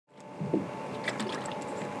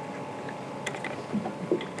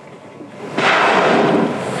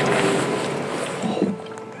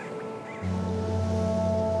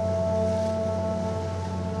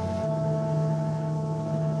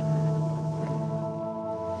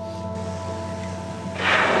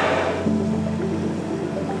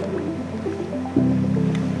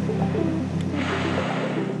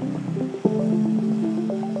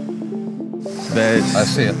I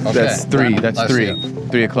see it. Okay. That's 3. That's I 3. see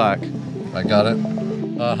it. 3 o'clock. I got it.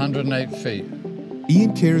 108 feet.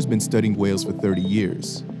 Iain Kerr has been studying whales for 30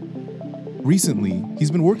 years. Recently, he's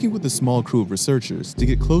been working with a small crew of researchers to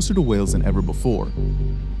get closer to whales than ever before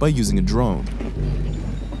by using a drone.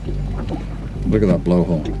 Look at that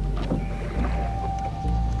blowhole.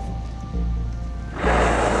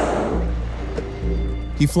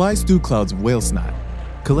 He flies through clouds of whale snot,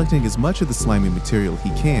 collecting as much of the slimy material he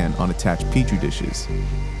can on attached Petri dishes.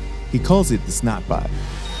 He calls it the Snotbot.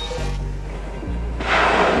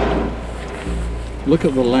 Look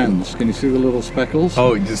at the lens. Can you see the little speckles?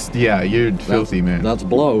 Oh, just, yeah, you're filthy, man. That's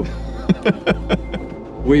blow.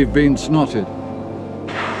 We've been snotted.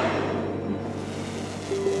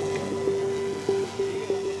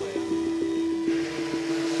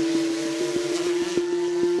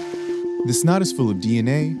 The snot is full of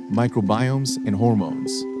DNA, microbiomes, and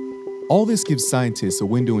hormones. All this gives scientists a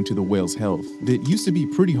window into the whale's health that used to be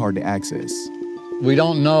pretty hard to access. We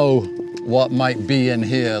don't know what might be in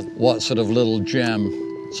here, what sort of little gem.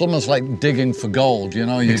 It's almost like digging for gold, you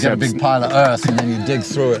know? You get a big pile of earth and then you dig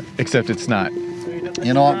through it. Except it's not.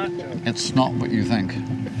 You know what? It's not what you think.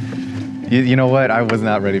 You know what? I was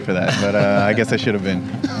not ready for that, but I guess I should have been.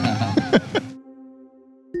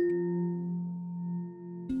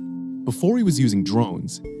 Before he was using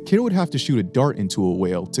drones, Kerr would have to shoot a dart into a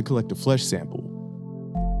whale to collect a flesh sample.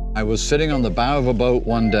 I was sitting on the bow of a boat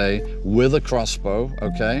one day with a crossbow,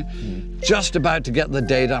 okay? Just about to get the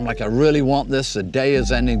data. I'm like, I really want this. The day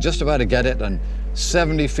is ending. Just about to get it. And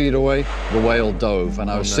 70 feet away, the whale dove.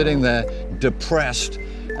 And I was sitting there depressed.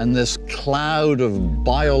 And this cloud of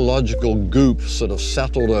biological goop sort of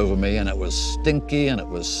settled over me. And it was stinky and it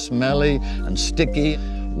was smelly and sticky.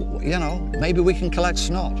 You know, maybe we can collect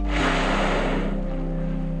snot.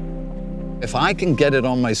 If I can get it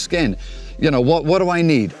on my skin, you know, what do I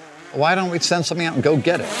need? Why don't we send something out and go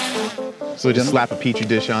get it? So just slap a Petri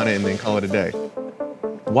dish on it and then call it a day.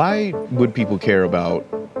 Why would people care about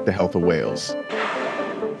the health of whales?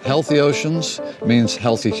 Healthy oceans means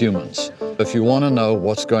healthy humans. If you want to know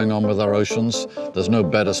what's going on with our oceans, there's no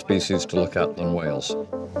better species to look at than whales.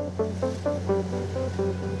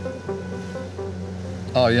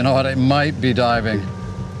 Oh, you know what? It might be diving.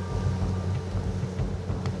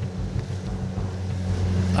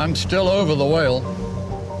 I'm still over the whale.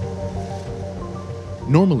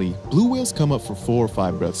 Normally, blue whales come up for 4 or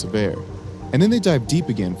 5 breaths of air, and then they dive deep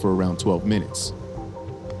again for around 12 minutes.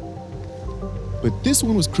 But this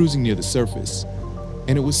one was cruising near the surface,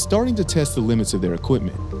 and it was starting to test the limits of their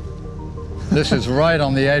equipment. This is right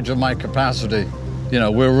on the edge of my capacity. You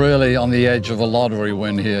know, we're really on the edge of a lottery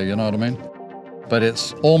win here, you know what I mean? But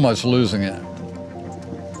it's almost losing it.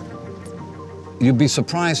 You'd be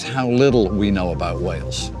surprised how little we know about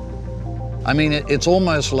whales. I mean, it's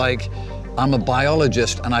almost like I'm a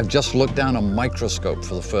biologist and I've just looked down a microscope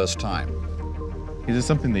for the first time. Is this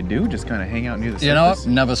something they do? Just kind of hang out near the surface? You know, I've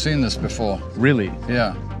never seen this before. Really?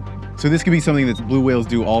 Yeah. So this could be something that blue whales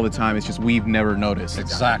do all the time. It's just we've never noticed.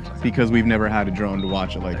 Exactly. Because we've never had a drone to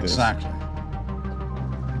watch it like this. Exactly.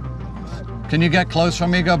 Can you get closer,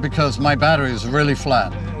 amigo? Because my battery is really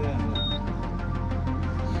flat.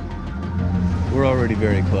 We're already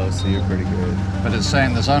very close, so you're pretty good. But it's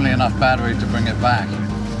saying there's only enough battery to bring it back.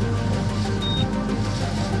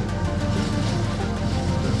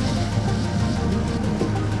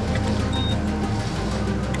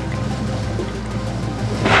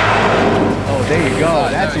 Oh, there you go.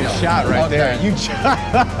 That's your shot right there. You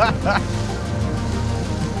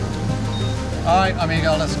All right,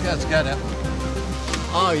 amigo, let's get it.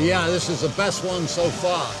 Oh yeah, this is the best one so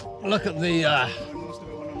far. Look at the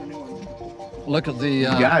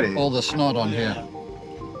all the snot on here.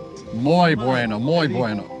 Muy bueno, muy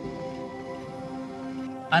bueno.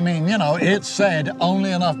 I mean, you know, it said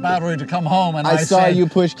only enough battery to come home, and I saw said, you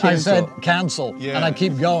push cancel. I said cancel, yeah. And I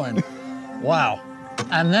keep going. Wow.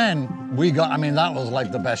 And then we got, I mean, that was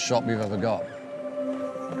like the best shot we've ever got.